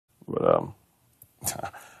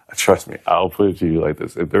But trust me, I'll put it to you like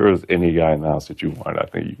this: if there was any guy in the house that you wanted, I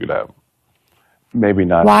think you could have him. Maybe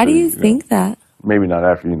not. Why after, do you think that? Maybe not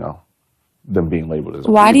after them being labeled as.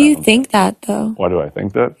 Why do you think that though? Why do I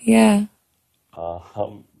think that? Yeah. I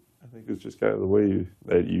think it's just kind of the way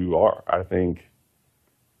that you are. I think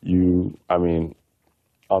you. I mean,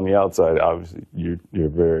 on the outside, obviously, you're a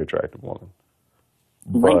very attractive woman.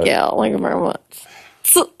 Thank you very much.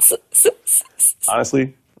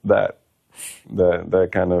 Honestly, that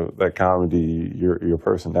kind of that comedy, your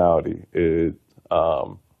personality,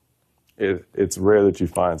 it's rare that you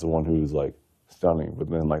find someone who's like stunning, but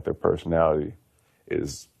then like their personality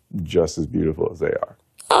is just as beautiful as they are.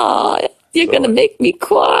 Oh, you're gonna make me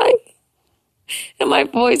cry. And my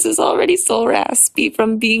voice is already so raspy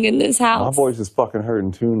from being in this house. My voice is fucking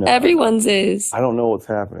hurting too now. Everyone's is. I don't know what's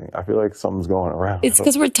happening. I feel like something's going around. It's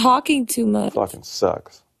because we're talking too much. It fucking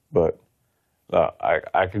sucks. But I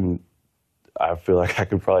feel like I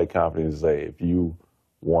could probably confidently say if you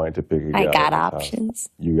wanted to pick a guy, I got options.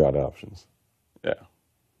 You got options. Yeah.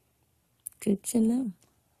 Good to know.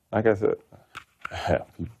 Like I said, I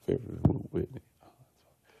have people favorite Whitney.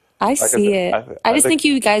 I see it. I just think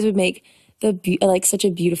you guys would make like such a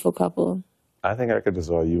beautiful couple. I think I could just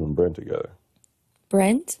saw you and Brent together.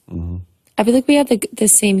 Brent? Mm-hmm. I feel like we have the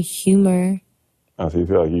same humor. Oh, so you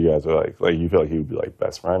feel like you guys are like you feel like he would be like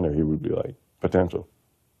best friend, or he would be like potential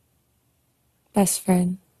best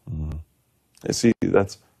friend. Mm-hmm. And see,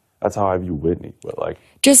 that's how I view Whitney. But like,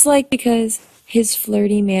 just like because his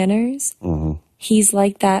flirty manners, mm-hmm. he's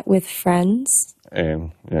like that with friends.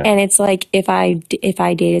 And it's like if I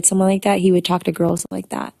dated someone like that, he would talk to girls like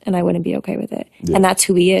that, and I wouldn't be okay with it. Yeah. And that's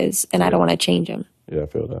who he is, and I don't want to change him. Yeah, I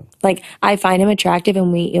feel that. Like I find him attractive,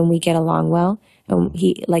 and we get along well, and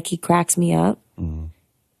he cracks me up, mm-hmm.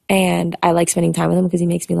 and I like spending time with him because he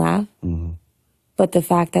makes me laugh. Mm-hmm. But the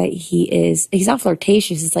fact that he's not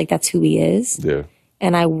flirtatious, it's like that's who he is. Yeah.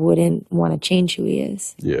 And I wouldn't want to change who he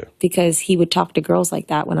is. Yeah. Because he would talk to girls like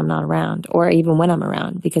that when I'm not around, or even when I'm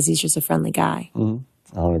around, because he's just a friendly guy.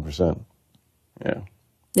 100%. Yeah.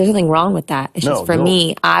 There's nothing wrong with that. It's just for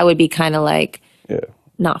me, I would be kind of like,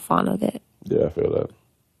 not fond of it. Yeah, I feel that.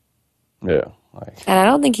 Yeah. And I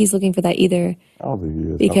don't think he's looking for that either. I don't think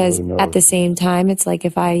he is. Because at the same time, it's like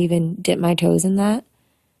if I even dip my toes in that,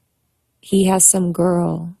 he has some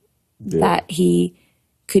girl that he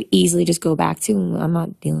could easily just go back to. I'm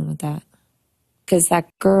not dealing with that. Because that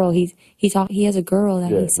girl, he has a girl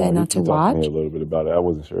that he said not to watch. He talked to me a little bit about it. I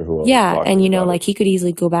wasn't sure who else. Yeah, and like he could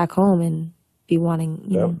easily go back home and be wanting.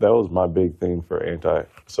 That was my big thing for anti.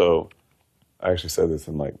 So I actually said this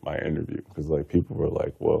in like my interview because like people were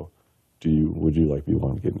like, "Well, would you like be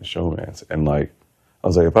wanting to get into showmance?" And like I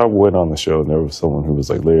was like, if I went on the show and there was someone who was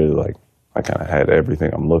like literally like I kind of had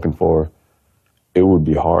everything I'm looking for, it would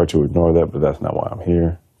be hard to ignore that. But that's not why I'm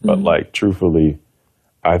here. But like truthfully,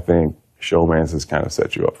 I think showmance has kind of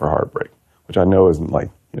set you up for heartbreak, which I know isn't like,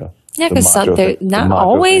 yeah, because not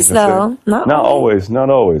always though. Not always,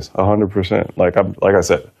 100%. Like I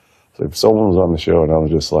said, so if someone was on the show and I was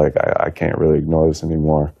just like, I can't really ignore this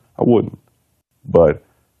anymore, I wouldn't. But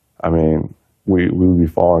I mean, we would be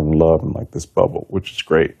falling in love in like this bubble, which is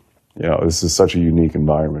great. This is such a unique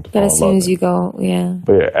environment to fall in love. But as soon as you go, yeah.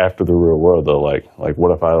 But yeah, after the real world though, like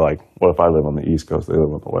what if I live on the East Coast, they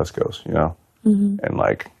live on the West Coast, And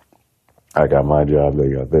like I got my job, they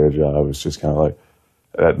got their job. It's just kind of like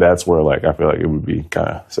that's where like I feel like it would be kind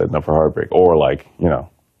of setting up for heartbreak, or like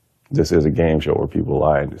this is a game show where people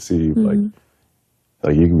lie and deceive. Like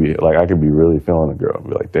you can be like I could be really feeling a girl and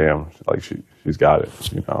be like, damn, like she's got it.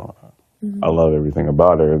 I love everything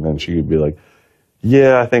about her, and then she could be like,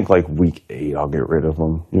 yeah, I think like week 8 I'll get rid of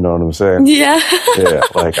him. You know what I'm saying? Yeah. Yeah,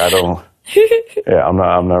 like I don't. Yeah, I'm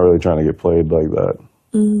not really trying to get played like that.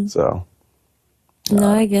 So.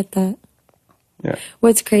 No, I get that. Yeah.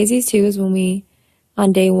 What's crazy too is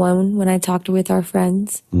on day 1, when I talked with our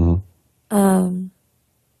friends, I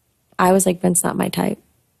was like, Brent's not my type.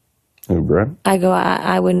 Who, Brent?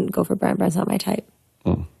 I wouldn't go for Brent. Brent's not my type.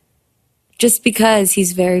 Just because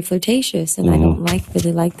he's very flirtatious, and I don't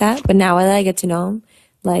really like that. But now that I get to know him,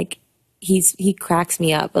 like he cracks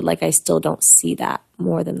me up, but like I still don't see that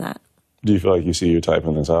more than that. Do you feel like you see your type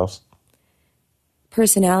in this house?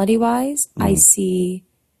 Personality-wise, I see,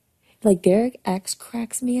 like Derek X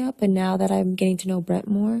cracks me up, and now that I'm getting to know Brent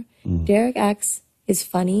more, Derek X is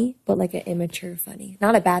funny, but like an immature funny.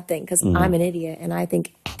 Not a bad thing, because I'm an idiot, and I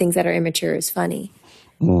think things that are immature is funny.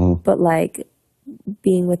 But like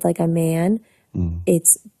being with like a man,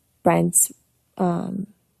 it's Brent's,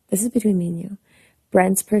 this is between me and you,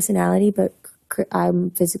 Brent's personality, but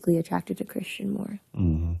I'm physically attracted to Christian more.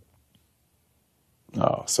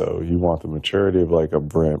 Oh, so you want the maturity of like a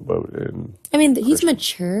Brent, but in I mean, he's Christian.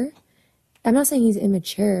 mature. I'm not saying he's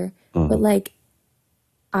immature, but like,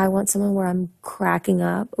 I want someone where I'm cracking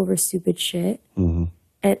up over stupid shit. And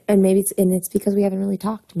maybe it's because we haven't really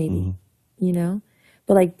talked, maybe, you know?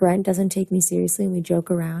 But like, Brent doesn't take me seriously and we joke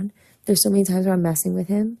around. There's so many times where I'm messing with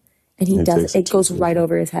him and he does, takes it too goes right seriously.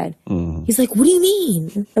 over his head. He's like, what do you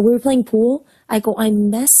mean? And we were playing pool. I go, I'm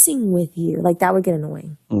messing with you. Like, that would get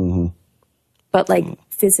annoying. But like,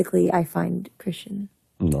 physically, I find Christian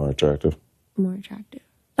More attractive. more attractive.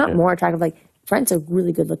 Not Yeah. more attractive, like, Brent's a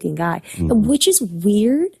really good looking guy. And which is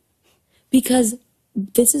weird because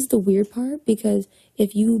this is the weird part, because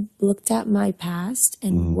if you looked at my past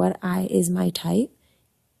and what is my type,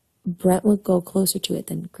 Brent would go closer to it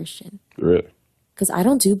than Christian. Really? Because I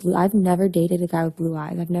don't do blue. I've never dated a guy with blue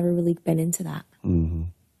eyes. I've never really been into that.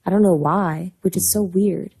 I don't know why, which is so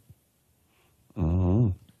weird. I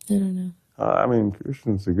don't know. I mean,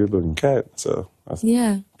 Christian's a good-looking cat, so that's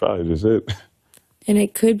Yeah. probably just it. And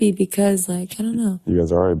it could be because, like, I don't know. You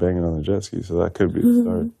guys are already banging on the jet ski, so that could be the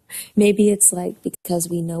start. Maybe it's like because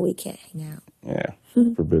we know we can't hang out. Yeah,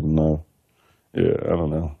 forbidden love. Yeah, I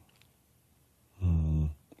don't know.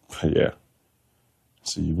 But yeah,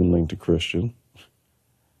 so you've been linked to Christian.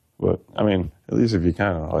 But, I mean, at least if you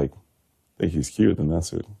kind of, like, think he's cute, then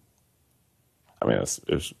that's it. I mean,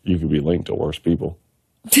 you could be linked to worse people,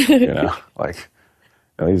 you know? Like,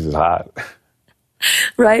 at least it's hot.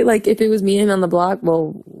 Right? Like, if it was me and him on the block,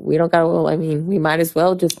 well, we don't gotta, well, I mean, we might as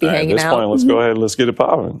well just be At hanging this out. point, let's go ahead and let's get it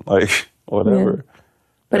popping. Like, whatever.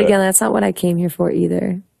 But again, that's not what I came here for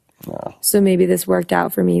either. No. So maybe this worked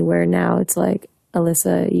out for me where now it's like,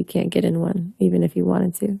 Alyssa, you can't get in one, even if you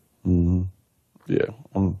wanted to. Yeah,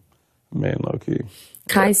 I'm man low key.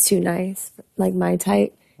 Kai's too nice, like my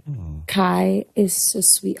type. Kai is a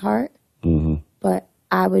sweetheart, but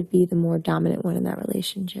I would be the more dominant one in that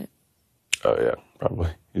relationship. Oh yeah, probably.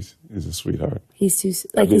 He's a sweetheart. He's too,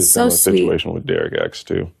 I like, did a he's so similar sweet. situation with Derek X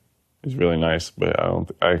too. He's really nice, but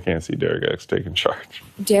I can't see Derek X taking charge.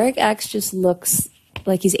 Derek X just looks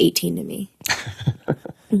like he's 18 to me.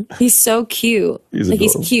 He's so cute. He's like,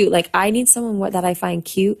 he's adorable. cute. Like, I need someone that I find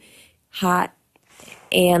cute, hot,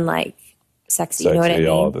 and like sexy. You know what I Sexy mean?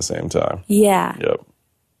 all at the same time. Yeah. Yep.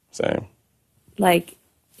 Same. Like,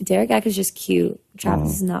 Derek X is just cute.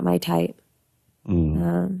 Travis is not my type.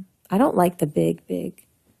 I don't like the big,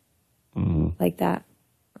 like that.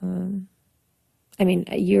 I mean,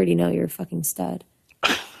 you already know you're a fucking stud.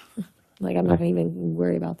 Like, I'm not going to even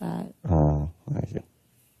worry about that. Oh, thank you.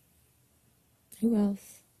 Who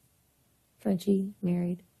else? Frenchie,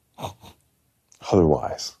 married.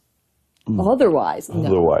 Otherwise, Otherwise, no.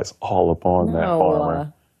 otherwise, all upon that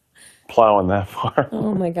farmer, plowing that farm.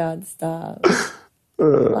 Oh my God, stop.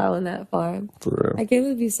 Plowing that farm. For real. I can't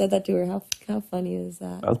believe you said that to her. How funny is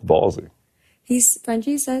that? That's ballsy.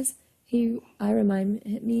 Frenchie says you remind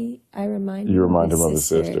You remind him of his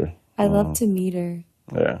sister. I love to meet her.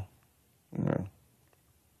 Yeah.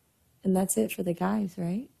 And that's it for the guys,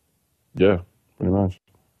 right? Yeah, pretty much.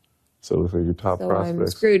 So it looks like your top So I'm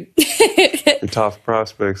prospects. screwed. Your top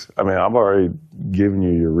prospects. I mean, I've already given you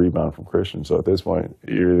your rebound from Christian. So at this point,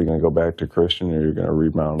 you're either going to go back to Christian or you're going to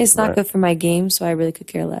rebound. It's not good for my game, so I really could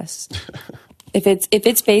care less. If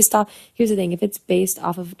it's based off, here's the thing, if it's based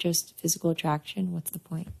off of just physical attraction, what's the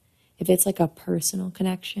point? If it's like a personal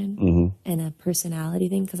connection and a personality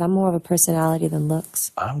thing, because I'm more of a personality than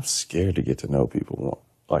looks. I'm scared to get to know people more,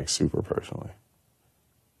 like super personally.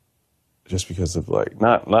 Just because of like,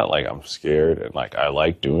 not like I'm scared and like I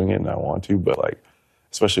like doing it and I want to, but like,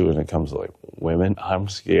 especially when it comes to like women, I'm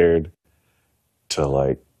scared to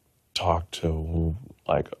like talk to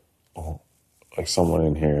like someone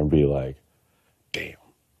in here and be like, damn,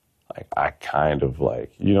 like I kind of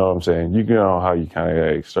like, you know what I'm saying? You know how you kind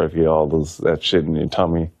of like start to get all that shit in your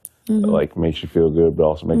tummy that like makes you feel good, but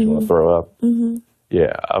also makes you want to throw up.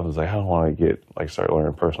 Yeah, I was like, I don't want to start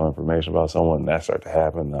learning personal information about someone and that start to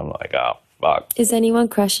happen. And I'm like, oh, fuck. Is anyone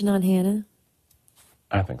crushing on Hannah?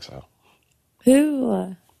 I think so.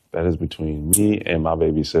 Who? That is between me and my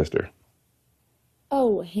baby sister.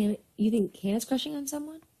 Oh, Hannah. You think Hannah's crushing on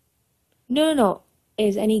someone? No.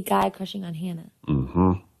 Is any guy crushing on Hannah?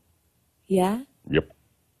 Mm-hmm. Yeah? Yep.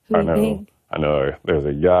 Who do you think? I know there's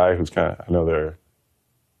a guy who's there's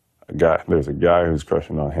a guy who's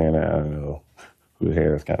crushing on Hannah, and I know who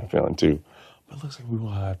Hannah's kind of feeling too. But it looks like we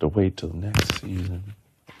will have to wait till the next season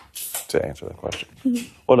to answer that question.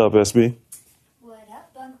 What up, SB? What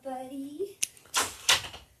up, bunk buddy?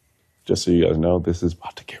 Just so you guys know, this is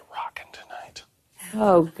about to get rocking tonight.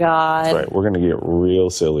 Oh, God. That's right, we're going to get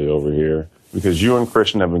real silly over here because you and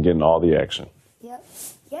Christian have been getting all the action. Yep.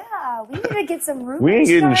 Yeah, Yeah, we need to get some rumors. We ain't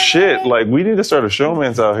getting started. shit. Like, we need to start a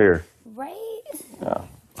showman's out here. Right? Yeah.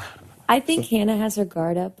 I think Hannah has her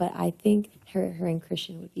guard up, but I think her and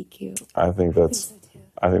Christian would be cute. I think that's,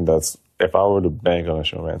 if I were to bank on a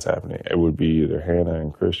showman's happening, it would be either Hannah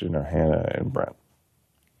and Christian or Hannah and Brent.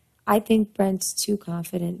 I think Brent's too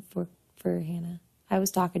confident for Hannah. I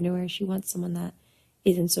was talking to her. She wants someone that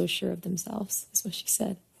isn't so sure of themselves, is what she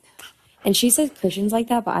said. And she says Christian's like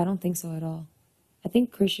that, but I don't think so at all. I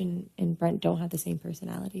think Christian and Brent don't have the same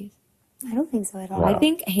personalities. I don't think so at all. Wow. I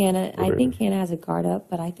think Hannah has a guard up,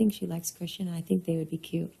 but I think she likes Christian, and I think they would be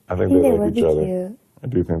cute. I think they they like would each be other. cute. I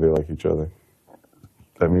do think they like each other.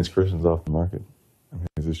 That means Christian's off the market.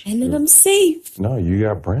 And then I'm safe. No, you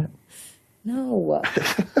got Brent. No.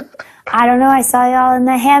 I don't know. I saw y'all in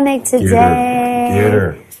the hammock today. Get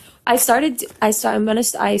her. I started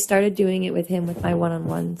doing it with him with my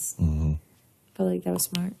one-on-ones. Mm-hmm. I felt like that was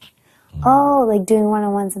smart. Oh, like doing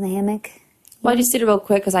one-on-ones in the hammock? Well, I just did it real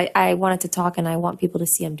quick because I wanted to talk and I want people to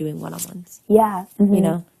see I'm doing one-on-ones. Yeah. Mm-hmm. You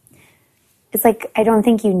know? It's like, I don't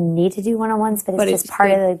think you need to do one-on-ones, but it's just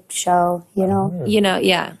part of the show, you know? You know,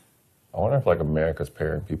 yeah. I wonder if, like, America's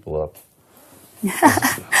pairing people up.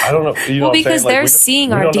 I don't know. You know Well, because they're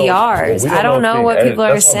seeing our DRs. I don't know what people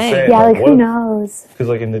are saying. Yeah, like, who knows? Because,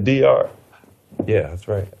 like, in the DR, yeah, that's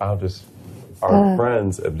right. Our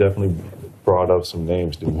friends have definitely brought up some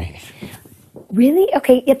names to me. Really?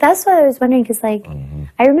 Okay, yeah, that's what I was wondering, because, like,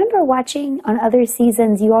 I remember watching on other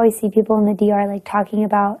seasons, you always see people in the DR, like, talking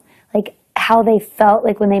about, like, how they felt,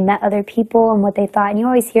 like, when they met other people and what they thought. And you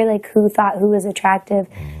always hear, like, who thought who was attractive.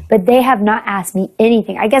 But they have not asked me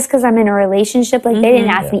anything. I guess because I'm in a relationship, like, they didn't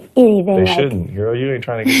ask me anything. They shouldn't. Girl, you ain't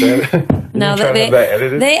trying to get that. No,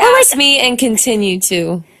 they asked me and continue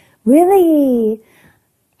to. Really?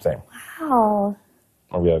 Same. Wow.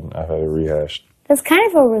 I've had it rehashed. That's kind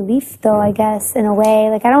of a relief, though, I guess, in a way.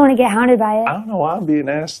 Like, I don't want to get hounded by it. I don't know why I'm being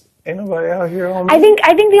asked. Ain't nobody out here on me. I think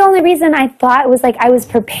the only reason I thought was, like, I was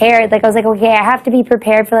prepared. Like, I was like, okay, I have to be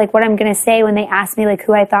prepared for, like, what I'm going to say when they ask me, like,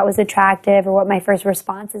 who I thought was attractive or what my first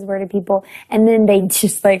responses were to people. And then they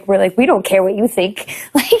just, like, were like, we don't care what you think.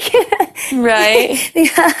 Like, right.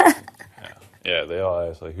 Yeah, they all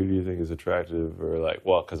ask, like, who do you think is attractive? Or, like,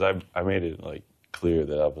 well, because I made it, like, clear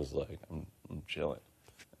that I was, like, I'm chilling.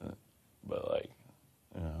 But, like,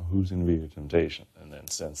 you know, who's going to be your temptation? And then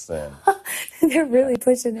since then. They're really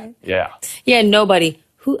pushing it. Yeah. Yeah, nobody.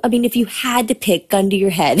 If you had to pick, gun to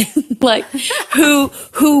your head, like, who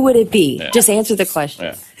would it be? Yeah. Just answer the question.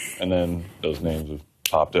 Yeah. And then those names have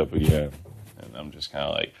popped up again. And I'm just kind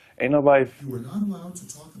of like, ain't nobody. You are not allowed to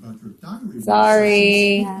talk about your diary.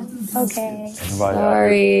 Sorry. Yeah. Okay.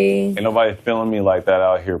 Sorry. Ain't nobody feeling me like that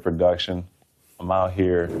out here, production. I'm out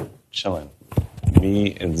here chilling.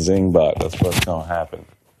 Me and Zingbot, that's what's going to happen.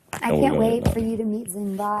 I can't wait for you to meet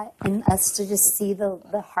Zingbot and us to just see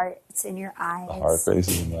the hearts in your eyes. The heart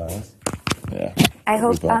faces in my eyes. Yeah. I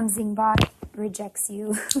hope Zingbot rejects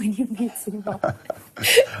you when you meet Zingbot.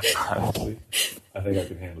 Honestly, I think I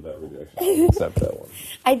can handle that rejection. I'll accept that one.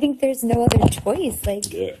 I think there's no other choice.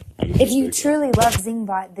 Like, yeah, if you truly love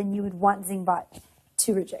Zingbot, then you would want Zingbot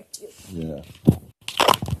to reject you. Yeah.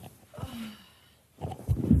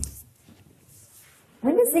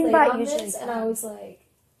 When does Zingbot usually? And I was like,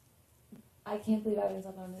 I can't believe I haven't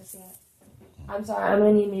slept on this yet. I'm sorry. I'm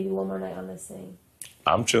gonna need maybe one more night on this thing.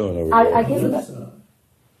 I'm chilling over I here. can't believe that.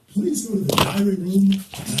 Please go to the diary room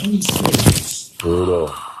downstairs. Brutal.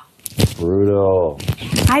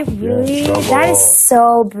 I really. That is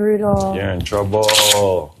so brutal. You're in trouble.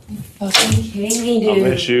 Fucking kidding me, dude. I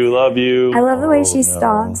miss you. Love you. I love the way she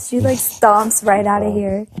stomps. She like stomps right out of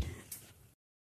here.